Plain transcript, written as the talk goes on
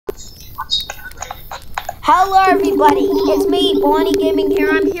Hello everybody, it's me, Bonnie Gaming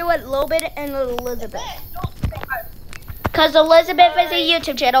here. I'm here with Lobit and Elizabeth. Because Elizabeth is a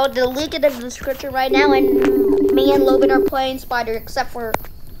YouTube channel, the link in the description right now, and me and Lobit are playing Spider, except for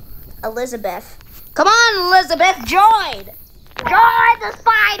Elizabeth. Come on, Elizabeth, join! Join the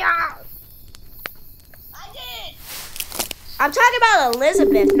Spider! I did! I'm talking about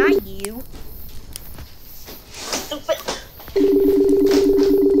Elizabeth, not you. Stupid.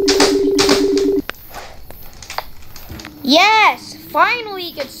 Yes! Finally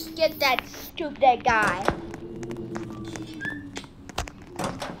you can get that stupid guy.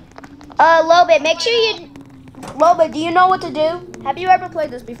 Lobit, make sure you... Lobit, do you know what to do? Have you ever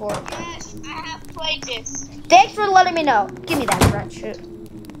played this before? Yes, I have played this. Thanks for letting me know. Give me that red shoot.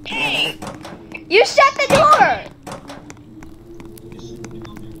 Hey! You shut the door!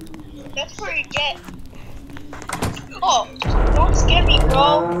 That's where you get... Oh, don't scare me,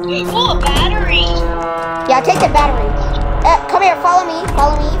 bro. Oh, a battery! Yeah, take the battery. Come here, follow me,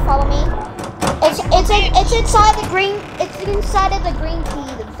 follow me, follow me. It's inside the green, it's inside of the green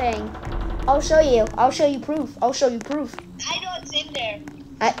key, the thing. I'll show you proof. I'll show you proof. I know it's in there.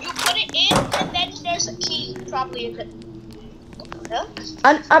 You put it in, and then there's a key probably in the... Huh?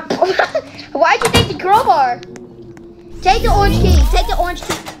 Why'd you take the crowbar? Take the orange key, take the orange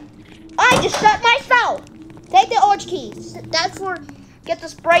key. I just shut myself. Take the orange key. That's for, get the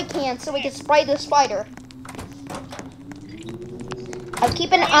spray can so we can spray the spider. I'm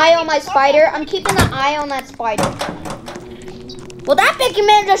keeping an eye on my spider. I'm keeping an eye on that spider. Well, that big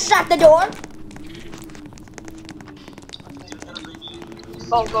man just shut the door.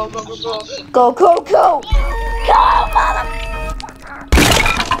 Go, go, go, go, go. Go, go, go. Go, motherfucker.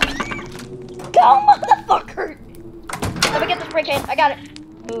 Go, motherfucker. Let me get the spray can. I got it.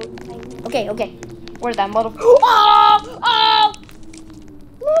 Okay, okay. Where's that motherfucker? Oh, oh.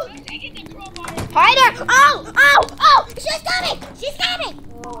 Hide her! Oh! Oh! Oh! She's coming! She's coming!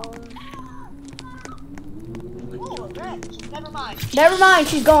 Oh, never mind. Never mind,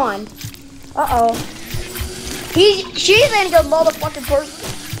 she's gone. Uh-oh. She's in the motherfucking person.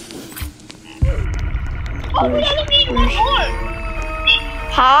 Oh, we don't need one more!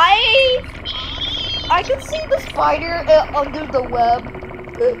 Hi! I can see the spider under the web.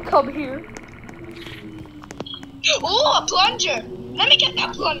 Come here. Oh, a plunger! Let me get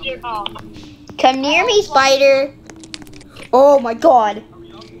that plunger off. Come near me, spider. Oh my god.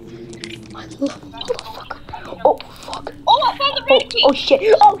 Oh fuck. Oh, I found the red key. Oh shit.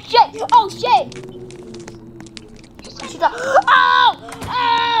 Oh shit. Oh shit. She got. Oh!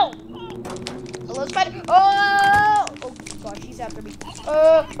 Oh! Hello, spider. Oh! Oh god, she's after me.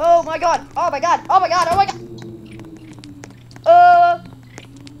 Oh my god. Oh my god. Oh my god. Oh my god.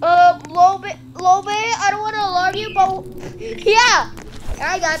 Lobit, I don't want to alarm you, but yeah,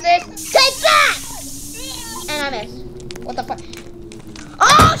 I got this. Take that! And I missed. What the fuck?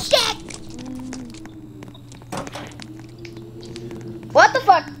 Oh shit! What the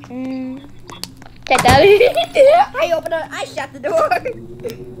fuck? Take that. I opened it. I shut the door.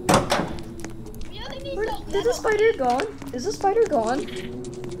 Is the spider gone? Is the spider gone?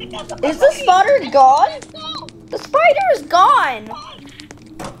 Is the spider gone? The spider is gone.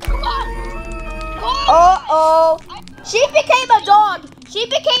 Uh-oh. She became a dog. She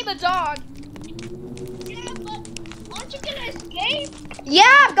became a dog. Yeah, but aren't you gonna escape?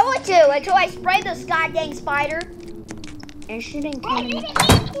 Yeah, I'm going to until I spray this goddamn spider. And she didn't come in.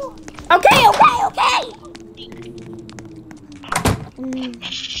 Okay, okay, okay.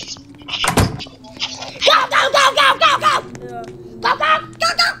 Go, go, go, go, go, go. Go, go, go,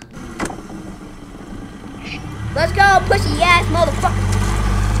 go. Let's go, pussy ass motherfucker.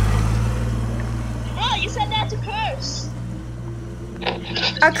 Oh, you said that's a curse.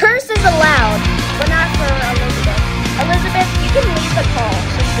 A curse is allowed, but not for Elizabeth. Elizabeth, you can leave the call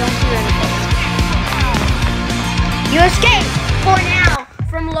so you don't do anything. You escaped for now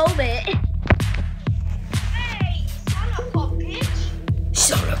from Lobit. Hey, son of a bitch.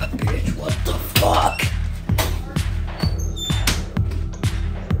 Son of a bitch, what the fuck?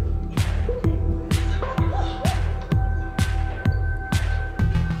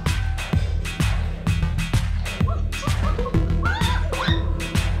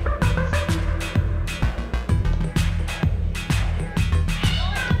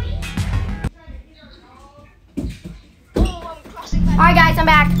 Alright guys, I'm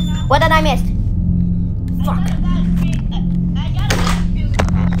back. What did I miss? Fuck.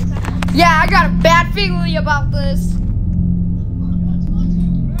 Yeah, I got a bad feeling about this.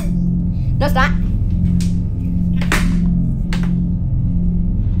 No, it's not.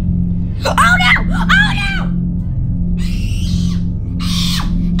 Oh no! Oh no!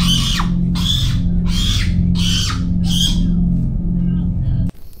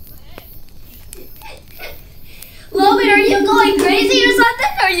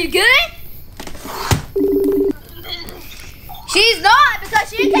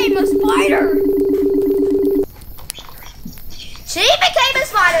 she became a spider. She became a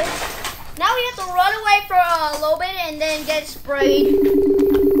spider. Now we have to run away for a little bit and then get sprayed.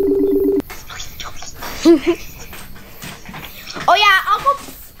 Oh yeah, Uncle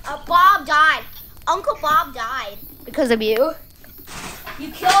Bob died. Uncle Bob died because of you.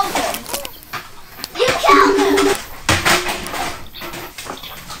 You killed him. You killed him.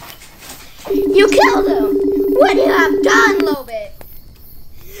 You killed him. What you have done, Lobit?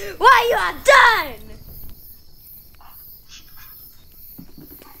 What you have done?